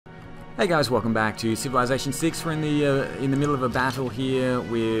Hey guys, welcome back to Civilization 6. We're in the middle of a battle here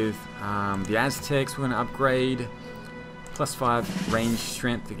with the Aztecs. We're going to upgrade +5 range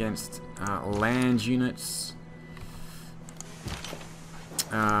strength against land units.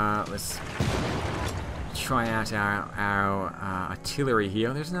 Let's try out our artillery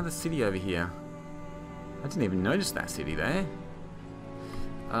here. There's another city over here. I didn't even notice that city there.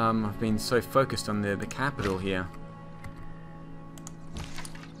 I've been so focused on the capital here.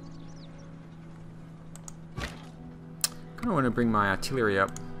 I don't want to bring my artillery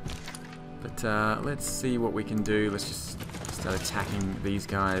up, but let's see what we can do. Let's just start attacking these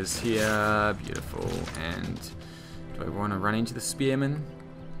guys here. Beautiful. And do I want to run into the spearmen?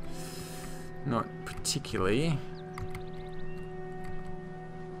 Not particularly.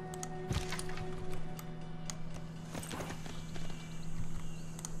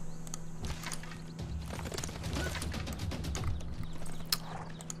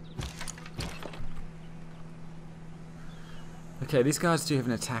 Okay, these guys do have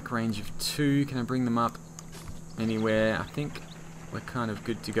an attack range of 2. Can I bring them up anywhere? I think we're kind of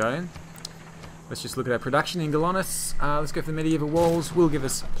good to go. Let's just look at our production in Galonis. Let's go for the medieval walls. Will give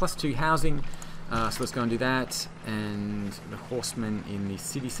us +2 housing. So let's go and do that. And the horsemen in the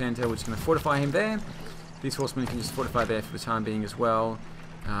city centre, we're just going to fortify him there. These horsemen can just fortify there for the time being as well.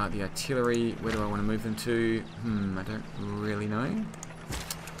 The artillery, where do I want to move them to? I don't really know.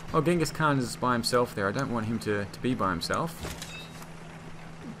 Oh, Genghis Khan is by himself there. I don't want him to be by himself.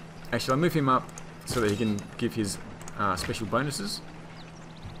 Actually, I'll move him up so that he can give his special bonuses.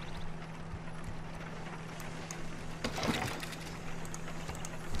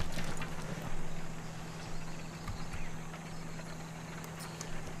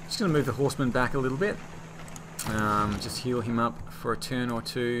 Just going to move the horseman back a little bit. Just heal him up for a turn or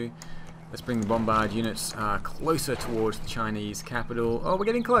two. Let's bring the bombard units closer towards the Chinese capital. Oh, we're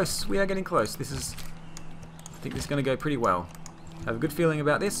getting close. We are getting close. I think this is going to go pretty well. I have a good feeling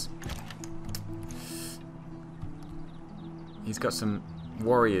about this. He's got some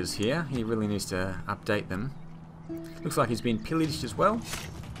warriors here. He really needs to update them. Looks like he's been pillaged as well.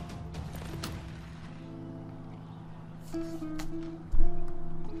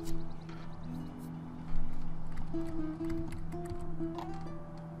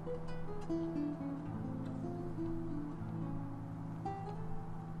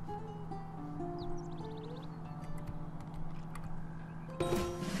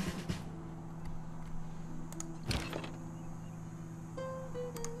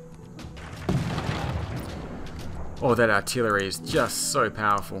 Oh, that artillery is just so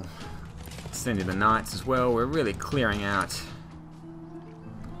powerful. Sending the knights as well. We're really clearing out.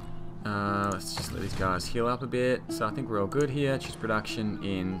 Let's just let these guys heal up a bit. So I think we're all good here. Choose production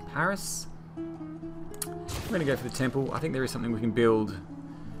in Paris. We're going to go for the temple. I think there is something we can build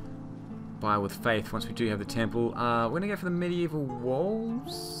by with faith once we do have the temple. We're going to go for the medieval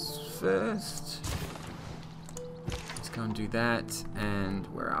walls first. Let's go and do that. And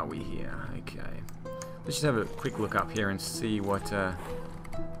where are we here? Okay. Let's just have a quick look up here and see what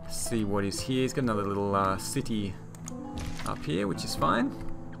is here. He's got another little city up here, which is fine.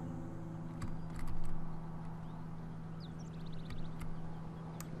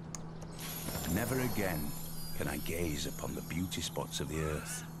 Never again can I gaze upon the beauty spots of the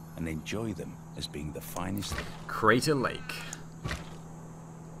earth and enjoy them as being the finest. Crater Lake.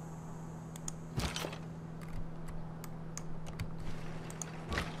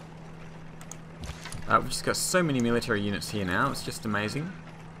 We've just got so many military units here now, it's just amazing.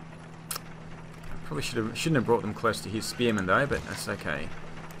 Probably shouldn't have brought them close to his spearmen though, but that's okay.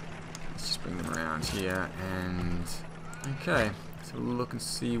 Let's just bring them around here and... Okay, let's have a look and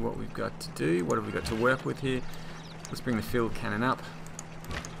see what we've got to do. What have we got to work with here? Let's bring the field cannon up.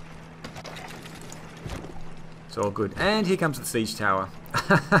 It's all good. And here comes the siege tower.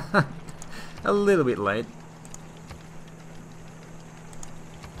 A little bit late.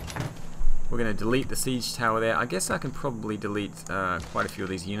 We're going to delete the siege tower there. I guess I can probably delete quite a few of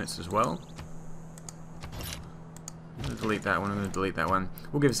these units as well. I'm going to delete that one. I'm going to delete that one.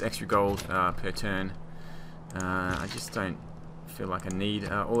 We'll give us extra gold per turn. I just don't feel like I need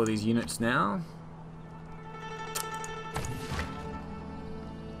all of these units now.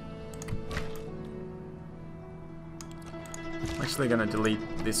 I'm actually going to delete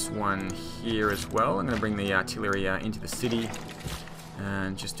this one here as well. I'm going to bring the artillery into the city.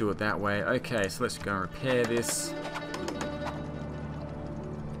 And just do it that way. Okay, so let's go and repair this.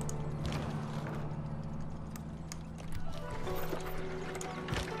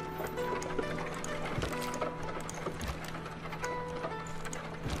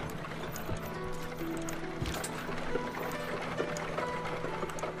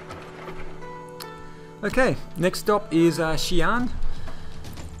 Okay, next stop is Xi'an.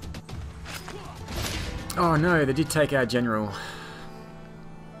 Oh no, they did take our general.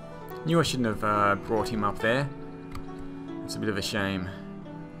 Knew I shouldn't have brought him up there. It's a bit of a shame.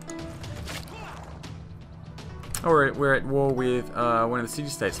 Oh, we're at war with one of the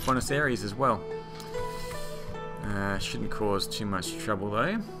city-states, Buenos Aires, as well. Shouldn't cause too much trouble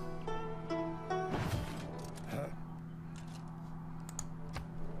though.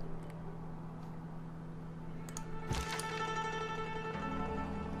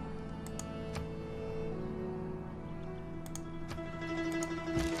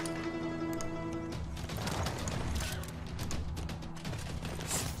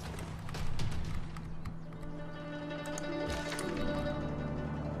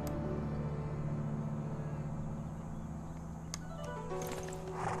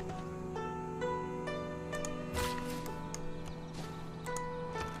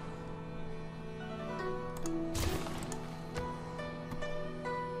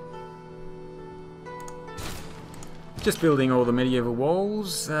 Just building all the medieval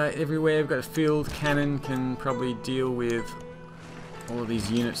walls everywhere. We've got a field cannon, can probably deal with all of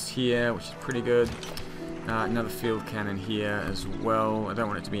these units here, which is pretty good. Another field cannon here as well. I don't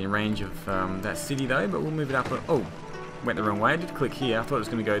want it to be in range of that city though, but we'll move it up. Oh, went the wrong way. I did click here. I thought it was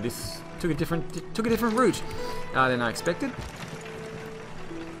going to go this. Took a different route than I expected.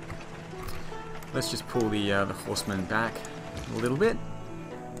 Let's just pull the horsemen back a little bit.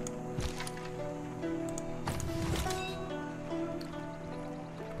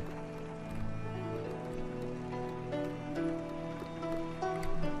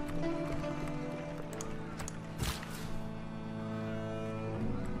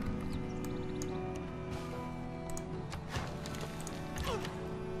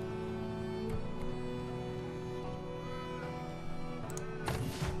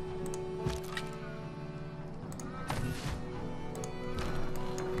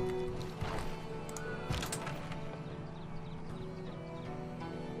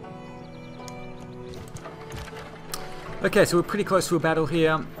 Okay, so we're pretty close to a battle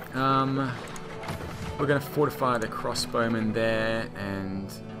here. We're going to fortify the crossbowmen there,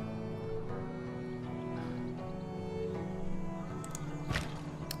 and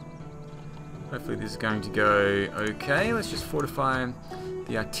hopefully this is going to go okay. Let's just fortify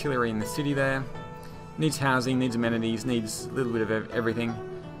the artillery in the city there. Needs housing, needs amenities, needs a little bit of everything.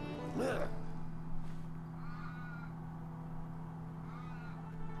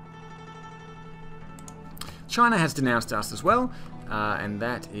 China has denounced us as well, and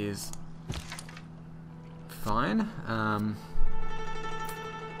that is fine.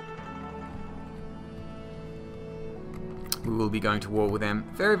 We will be going to war with them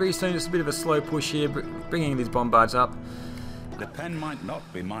very, very soon. Just a bit of a slow push here, bringing these bombards up. The pen might not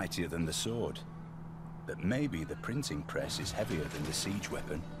be mightier than the sword, but maybe the printing press is heavier than the siege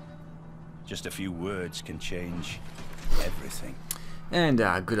weapon. Just a few words can change everything. And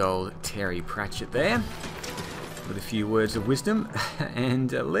good old Terry Pratchett there, with a few words of wisdom.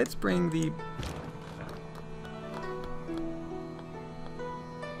 And let's bring the...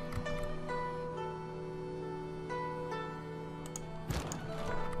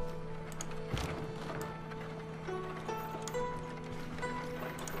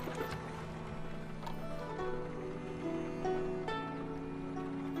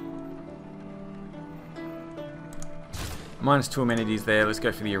 -2 amenities there. Let's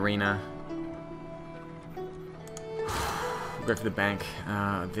go for the arena. We'll go for the bank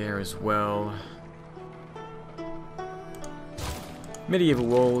there as well. Medieval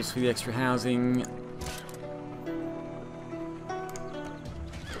walls for the extra housing.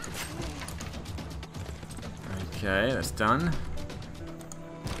 Okay, that's done.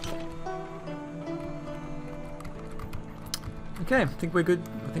 Okay, I think we're good.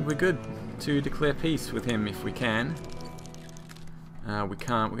 I think we're good to declare peace with him if we can. We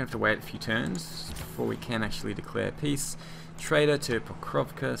can't. We're going to have to wait a few turns before we can actually declare peace. Trader to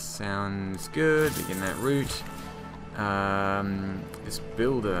Pokrovka sounds good. Begin that route. This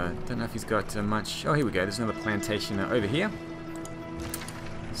builder, don't know if he's got much. Oh, here we go. There's another plantation over here.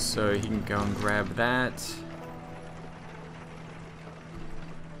 So he can go and grab that.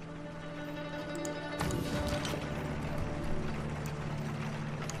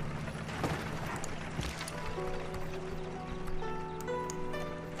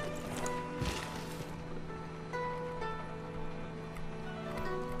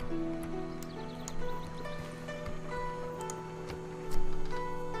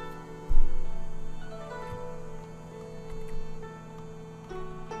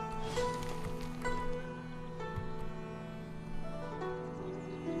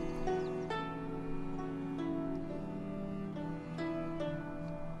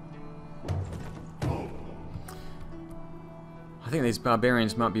 think these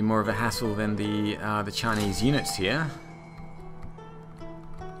barbarians might be more of a hassle than the Chinese units here.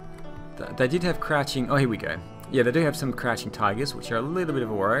 They did have crouching... Oh, here we go. Yeah, they do have some crouching tigers, which are a little bit of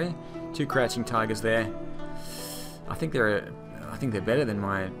a worry. 2 crouching tigers there. I think they're better than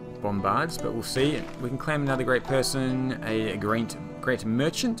my bombards, but we'll see. We can claim another great person, a great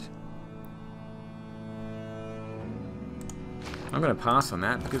merchant. I'm going to pass on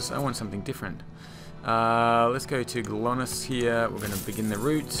that because I want something different. Let's go to Galonus here. We're going to begin the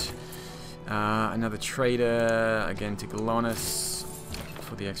route. Another trader, again to Galonus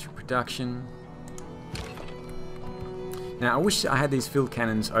for the extra production. Now, I wish I had these field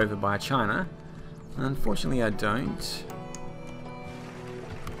cannons over by China. Unfortunately, I don't.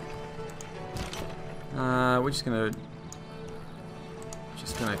 We're just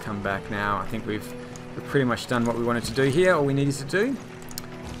gonna come back now. I think we've pretty much done what we wanted to do here. All we needed to do.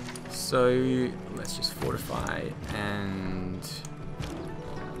 So let's just fortify and.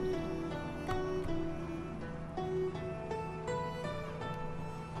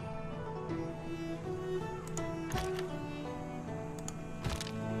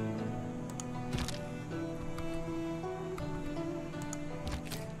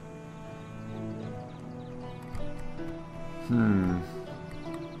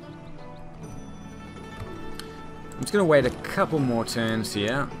 I'm just going to wait a couple more turns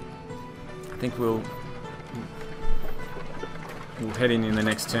here. I think we'll head in the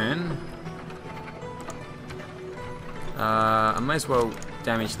next turn. I might as well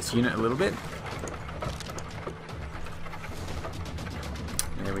damage this unit a little bit.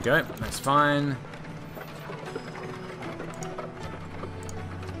 There we go. That's fine.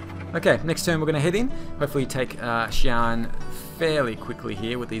 Okay, next turn we're going to head in. Hopefully take Xi'an fairly quickly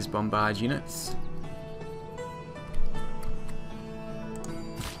here with these bombard units.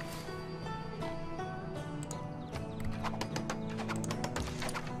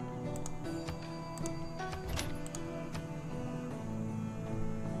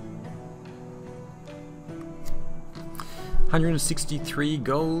 $163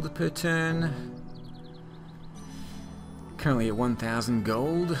 gold per turn. Currently at 1,000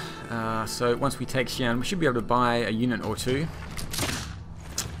 gold. So once we take Xi'an, we should be able to buy a unit or two.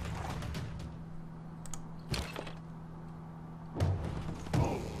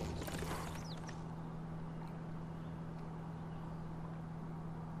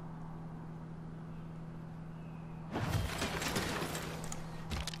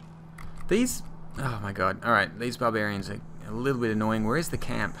 These, oh my god, alright, these barbarians are a little bit annoying. Where is the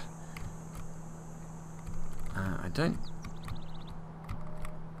camp? I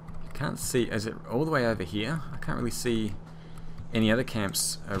can't see. Is it all the way over here? I can't really see any other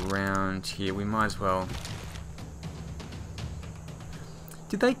camps around here. We might as well.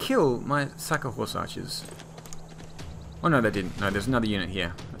 Did they kill my sucker horse archers? Oh no, they didn't. No, there's another unit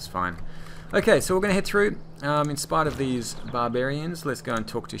here. That's fine. Okay, so we're going to head through. In spite of these barbarians, let's go and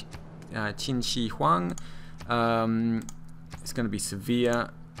talk to Qin Shi Huang. It's going to be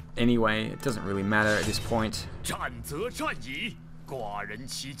severe. Anyway, it doesn't really matter at this point.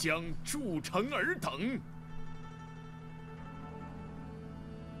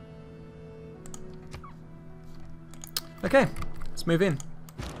 Okay, let's move in.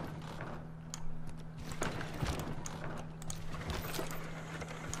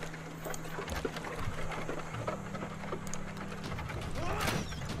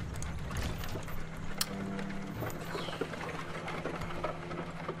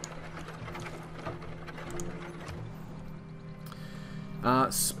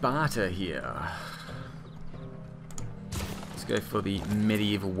 Sparta here. Let's go for the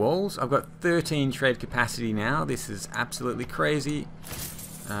medieval walls. I've got 13 trade capacity now. This is absolutely crazy.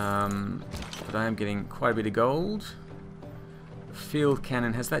 But I am getting quite a bit of gold. Field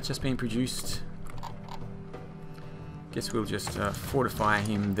cannon, has that just been produced? Guess we'll just fortify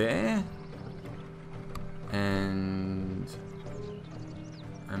him there. And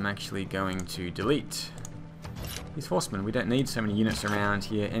I'm actually going to delete these horsemen. We don't need so many units around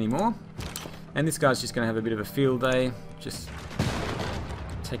here anymore. And this guy's just going to have a bit of a field day, just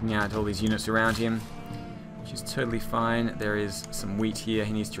taking out all these units around him, which is totally fine. There is some wheat here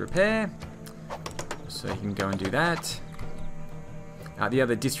he needs to repair, so he can go and do that. The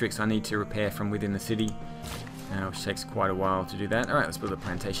other districts I need to repair from within the city, which takes quite a while to do that. Alright, let's build a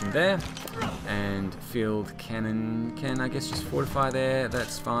plantation there. And field cannon can, I guess, just fortify there.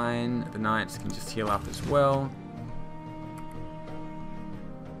 That's fine. The knights can just heal up as well.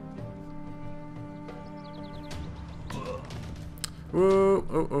 Whoa,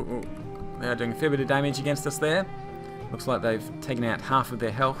 oh, oh, oh. They are doing a fair bit of damage against us there. Looks like they've taken out half of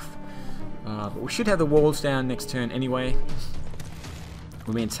their health. But we should have the walls down next turn anyway.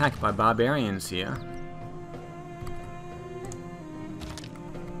 We're being attacked by barbarians here.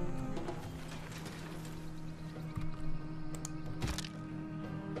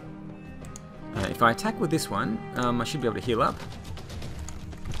 If I attack with this one, I should be able to heal up.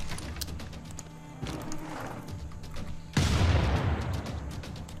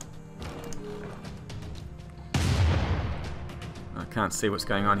 I can't see what's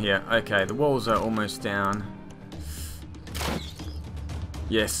going on here. Okay, the walls are almost down.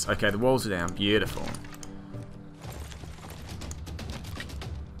 Yes, okay, the walls are down. Beautiful.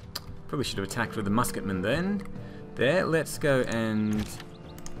 Probably should have attacked with the musketmen then. There, let's go and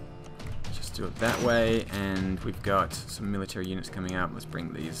just do it that way. And we've got some military units coming up. Let's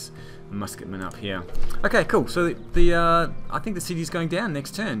bring these musketmen up here. Okay, cool. So I think the city's going down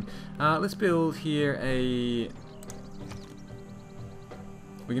next turn. Let's build here a...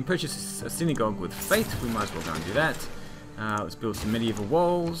 We can purchase a synagogue with faith. We might as well go and do that. Let's build some medieval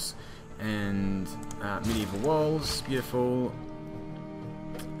walls. And medieval walls. Beautiful.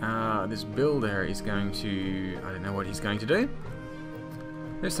 This builder is going to... I don't know what he's going to do.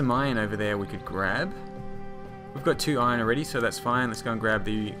 There's some iron over there we could grab. We've got 2 iron already, so that's fine. Let's go and grab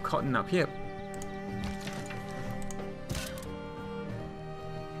the cotton up here.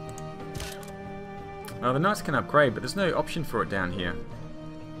 The knights can upgrade, but there's no option for it down here.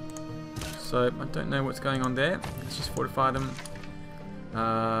 So I don't know what's going on there. Let's just fortify them.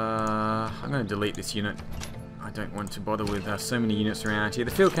 I'm going to delete this unit. I don't want to bother with so many units around here.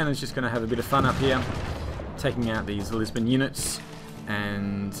 The field cannon's just going to have a bit of fun up here, taking out these Lisbon units.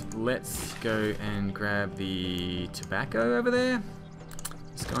 And let's go and grab the tobacco over there.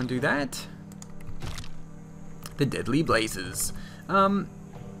 Let's go and do that. The deadly blazes. They don't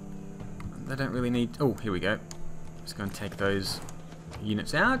really need... Oh, here we go. Just going to take those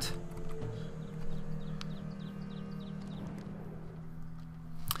units out.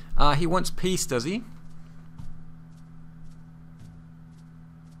 He wants peace, does he?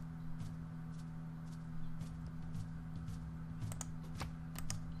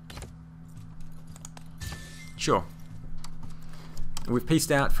 Sure. We've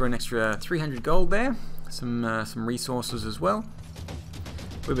pieced out for an extra 300 gold there. Some resources as well.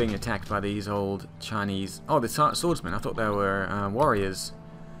 We're being attacked by these old Chinese... Oh, the swordsmen. I thought they were warriors.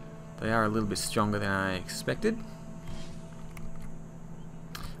 They are a little bit stronger than I expected.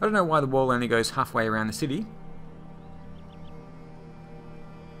 I don't know why the wall only goes halfway around the city.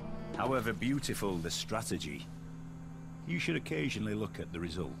 However beautiful the strategy, you should occasionally look at the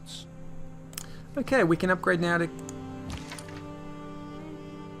results. Okay, we can upgrade now to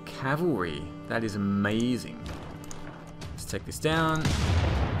cavalry. That is amazing. Let's take this down.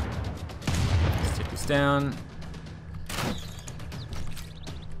 Let's take this down.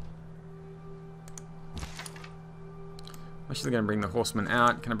 I'm actually going to bring the horsemen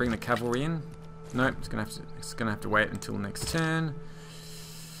out. Can I bring the cavalry in? Nope. It's going to have to wait until next turn.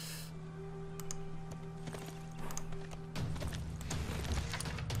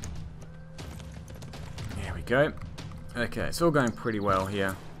 There we go. Okay, it's all going pretty well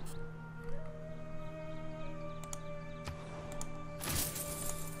here.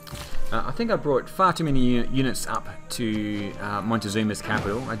 I think I brought far too many units up to Montezuma's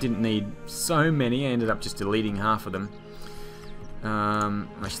capital. I didn't need so many. I ended up just deleting half of them. I'm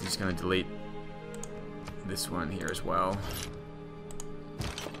actually just going to delete this one here as well.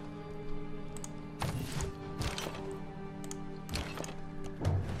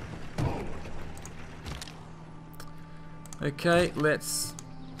 Okay, let's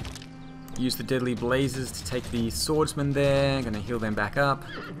use the deadly blazes to take the swordsmen there. I'm going to heal them back up.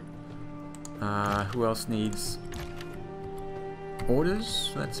 Who else needs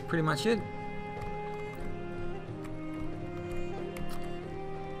orders? That's pretty much it.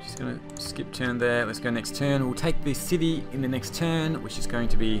 Just going to skip turn there. Let's go next turn. We'll take the city in the next turn, which is going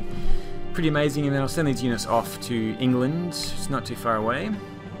to be pretty amazing. And then I'll send these units off to England. It's not too far away.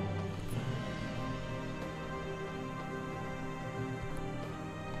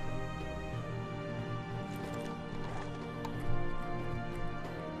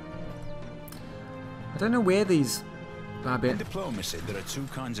 I don't know where these In diplomacy, there are 2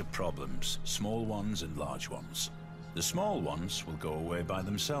 kinds of problems, small ones and large ones. The small ones will go away by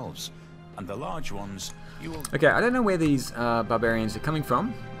themselves, and the large ones, you will... Okay, I don't know where these barbarians are coming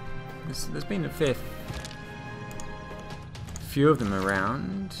from. There's been a fair few of them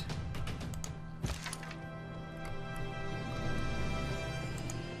around.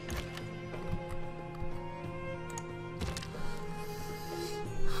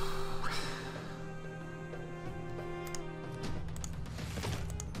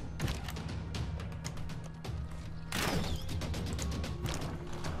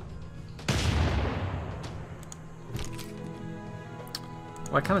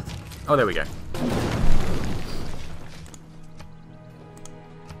 Well, I kind of... Oh, there we go.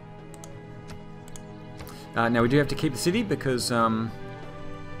 Now we do have to keep the city because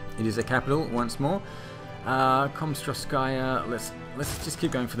it is a capital once more. Komstroskaya, let's just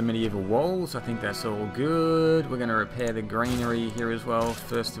keep going for the medieval walls. I think that's all good. We're going to repair the granary here as well,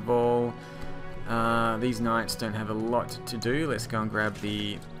 first of all. These knights don't have a lot to do. Let's go and grab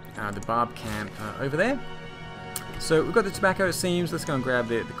the barb camp over there. So we've got the tobacco seams. Let's go and grab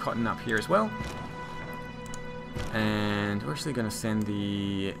the cotton up here as well. And we're actually going to send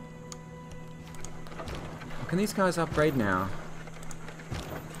the... Can these guys upgrade now?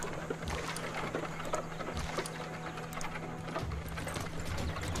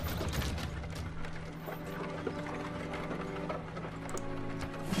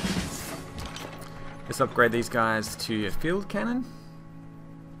 Let's upgrade these guys to a field cannon.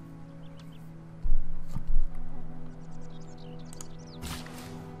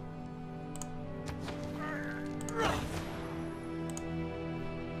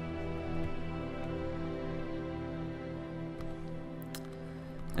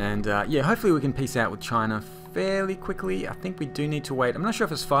 And yeah, hopefully we can peace out with China fairly quickly. I think we do need to wait. I'm not sure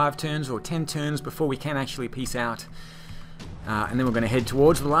if it's 5 turns or 10 turns before we can actually peace out. And then we're going to head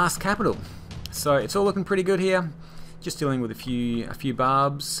towards the last capital. So it's all looking pretty good here. Just dealing with a few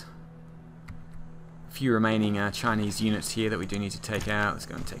barbs. A few remaining Chinese units here that we do need to take out. Let's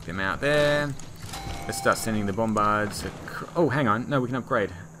go and take them out there. Let's start sending the bombards. Oh, hang on. No, we can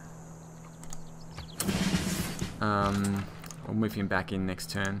upgrade. We'll move him back in next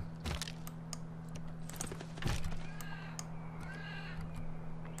turn.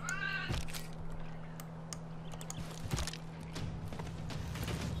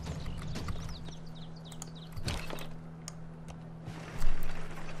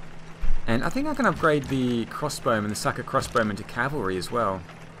 And I think I can upgrade the crossbowman, the sucker crossbowman, to cavalry as well.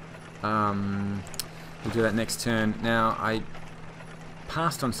 We'll do that next turn. Now, I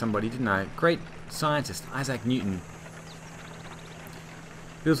passed on somebody, didn't I? Great scientist, Isaac Newton.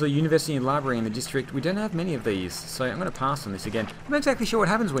 Builds a university and library in the district. We don't have many of these, so I'm going to pass on this again. I'm not exactly sure what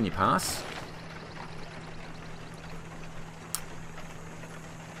happens when you pass.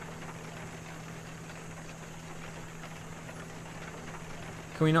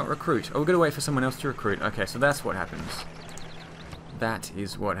 Can we not recruit? Oh, we've got to wait for someone else to recruit. Okay, so that's what happens. That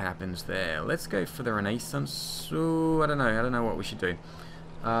is what happens there. Let's go for the Renaissance. Oh, I don't know what we should do.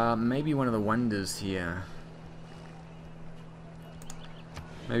 Maybe one of the wonders here.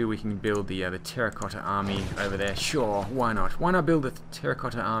 Maybe we can build the terracotta army over there. Sure, why not? Why not build the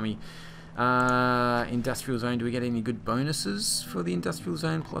terracotta army? Industrial zone. Do we get any good bonuses for the industrial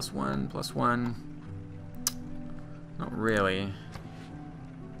zone? +1, +1. Not really.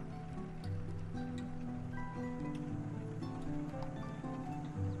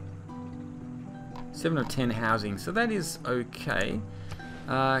 Seven of 10 housing, so that is okay.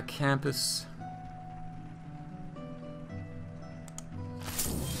 Campus.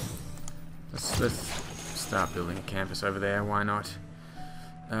 Let's start building a campus over there. Why not?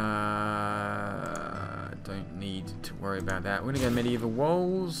 Don't need to worry about that. We're gonna go medieval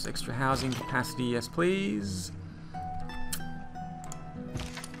walls, extra housing capacity, yes please.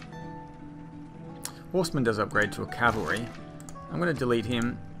 Horseman does upgrade to a cavalry. I'm gonna delete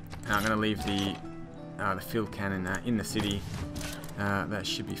him. And I'm gonna leave the field cannon in the city. That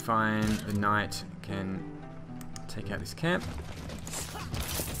should be fine. The knight can take out this camp.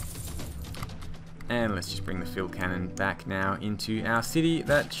 And let's just bring the field cannon back now into our city.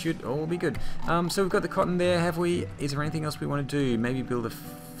 That should all be good. So we've got the cotton there, have we? Is there anything else we want to do? Maybe build a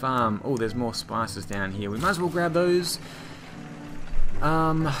farm. Oh, there's more spices down here. We might as well grab those.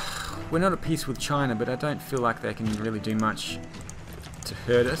 We're not at peace with China, but I don't feel like they can really do much to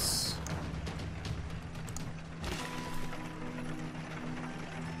hurt us.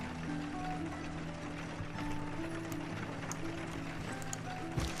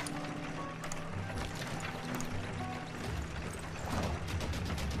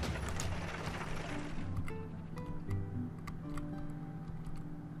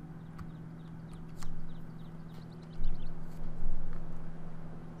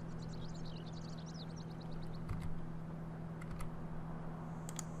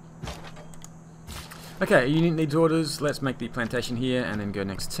 Okay, unit needs orders. Let's make the plantation here and then go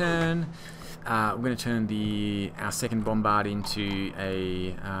next turn. We're going to turn our second bombard into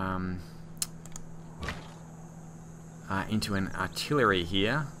an artillery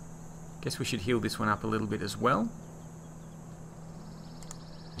here. Guess we should heal this one up a little bit as well.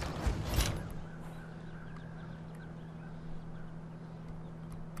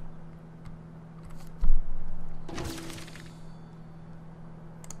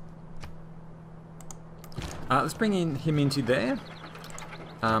 Let's bring him into there.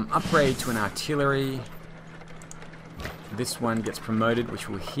 Upgrade to an artillery. This one gets promoted, which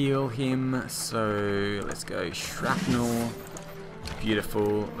will heal him. So let's go shrapnel.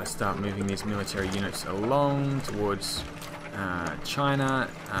 Beautiful. Let's start moving these military units along towards China.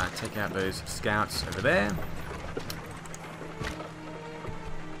 Take out those scouts over there.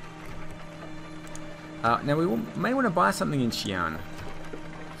 Now we may want to buy something in Xi'an.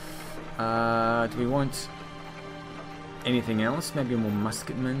 Do we want anything else? Maybe more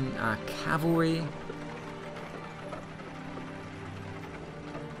musketmen, cavalry.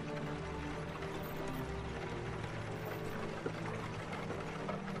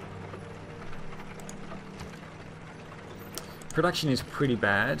 Production is pretty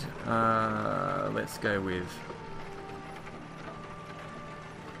bad. Let's go with...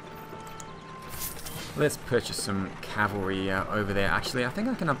 Let's purchase some cavalry over there. Actually, I think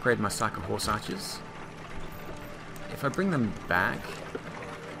I can upgrade my Psycho Horse Archers. If I bring them back...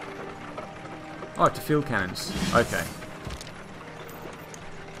 Oh, to field cannons. Okay.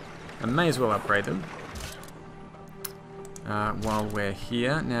 I may as well upgrade them. While we're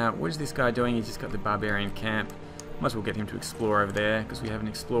here. Now, what is this guy doing? He's just got the barbarian camp. Might as well get him to explore over there, because we haven't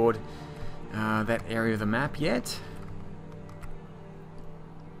explored that area of the map yet.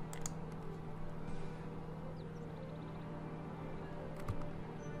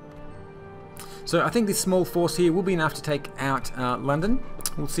 So I think this small force here will be enough to take out London.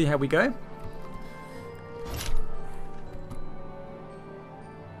 We'll see how we go.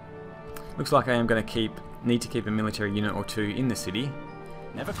 Looks like I am going to need to keep a military unit or two in the city.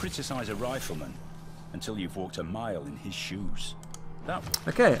 Never criticize a rifleman until you've walked a mile in his shoes.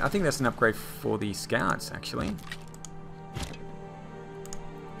 Okay, I think that's an upgrade for the scouts, actually.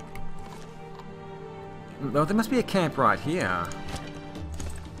 Well, there must be a camp right here.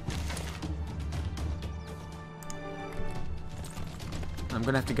 I'm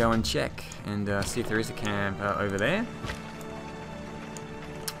going to have to go and check and see if there is a camp over there.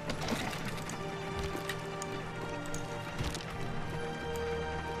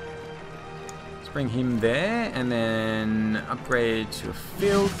 Bring him there, and then upgrade to a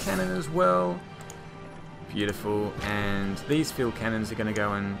field cannon as well. Beautiful. And these field cannons are going to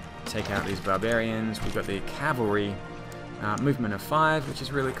go and take out these barbarians. We've got the cavalry, movement of 5, which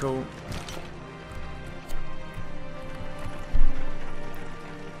is really cool.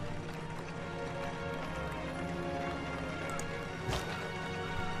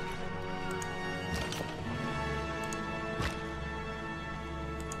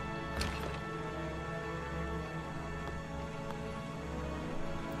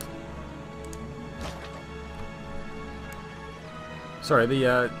 Sorry,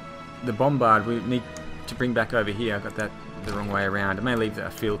 the bombard we need to bring back over here. I got that the wrong way around. I may leave a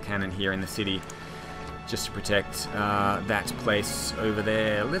field cannon here in the city just to protect that place over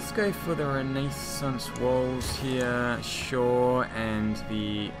there. Let's go for the Renaissance walls here, sure, and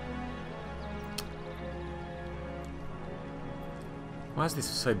the... Why is this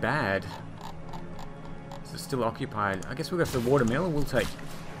so bad? Is it still occupied? I guess we'll go for the watermill. We'll take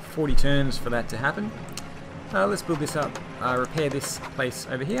 40 turns for that to happen. Let's build this up, repair this place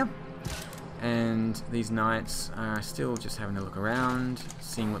over here, and these knights are still just having a look around,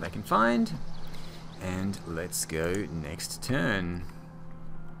 seeing what they can find, and let's go next turn.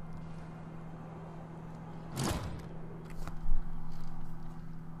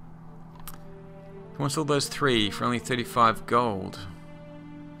 What's all those 3 for only 35 gold?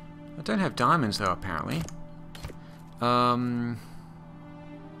 I don't have diamonds though, apparently.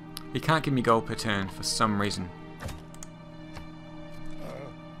 He can't give me gold per turn for some reason.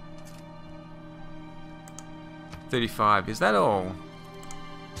 $35, is that all?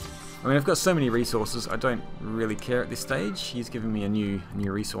 I mean, I've got so many resources, I don't really care at this stage. He's given me a new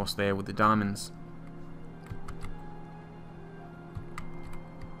resource there with the diamonds.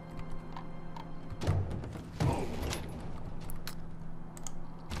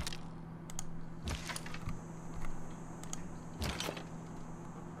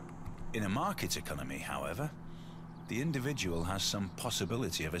 In a market economy, however, the individual has some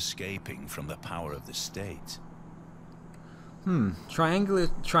possibility of escaping from the power of the state. Triangular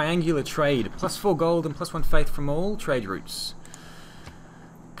trade. +4 gold and +1 faith from all trade routes.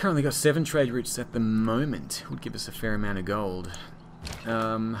 Currently got 7 trade routes at the moment. Would give us a fair amount of gold.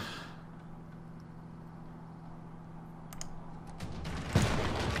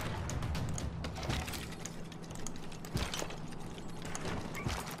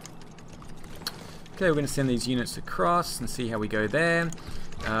 Okay, we're going to send these units across and see how we go there.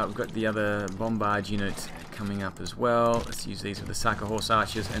 We've got the other bombard unit coming up as well. Let's use these with the Saka Horse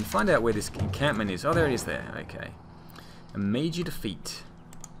Archers and find out where this encampment is. Oh, there it is there. Okay. A major defeat.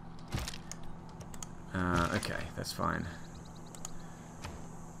 Okay, that's fine.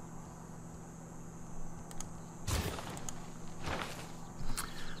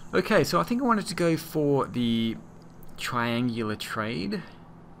 Okay, so I think I wanted to go for the triangular trade.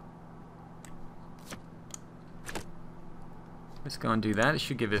 Let's go and do that. It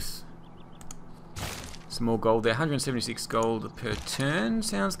should give us some more gold there. 176 gold per turn.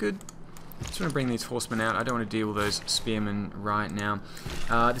 Sounds good. Just want to bring these horsemen out. I don't want to deal with those spearmen right now.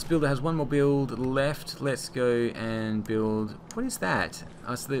 This builder has one more build left. Let's go and build... What is that?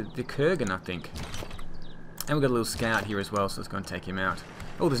 Oh, it's the Kurgan, I think. And we've got a little scout here as well, so let's go and take him out.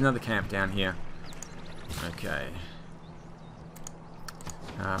 Oh, there's another camp down here. Okay.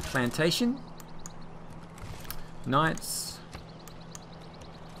 Plantation. Knights.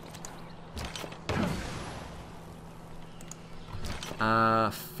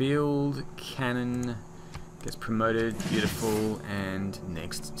 Field cannon gets promoted, beautiful, and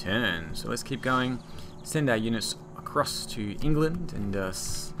next turn. So let's keep going. Send our units across to England, and it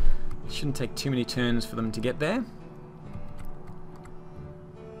shouldn't take too many turns for them to get there.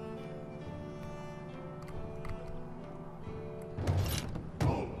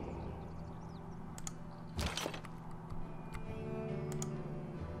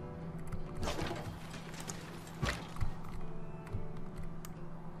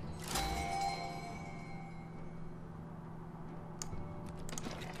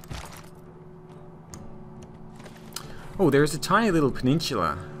 Oh, there is a tiny little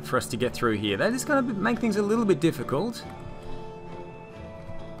peninsula for us to get through here. That is going to make things a little bit difficult.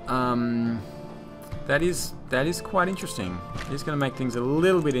 That is quite interesting. It is going to make things a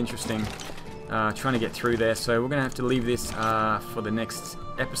little bit interesting trying to get through there. So we're going to have to leave this for the next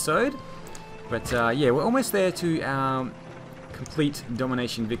episode. But yeah, we're almost there to our complete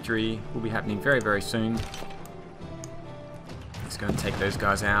domination victory. Will be happening very, very soon. Let's go and take those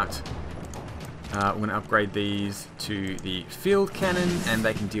guys out. We're going to upgrade these to the field cannon, and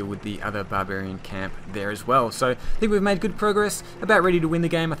they can deal with the other barbarian camp there as well. So I think we've made good progress, about ready to win the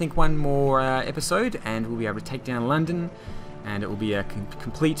game. I think one more episode and we'll be able to take down London, and it will be a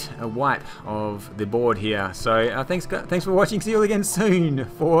complete wipe of the board here. So thanks for watching. See you all again soon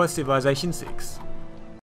for Civilization 6.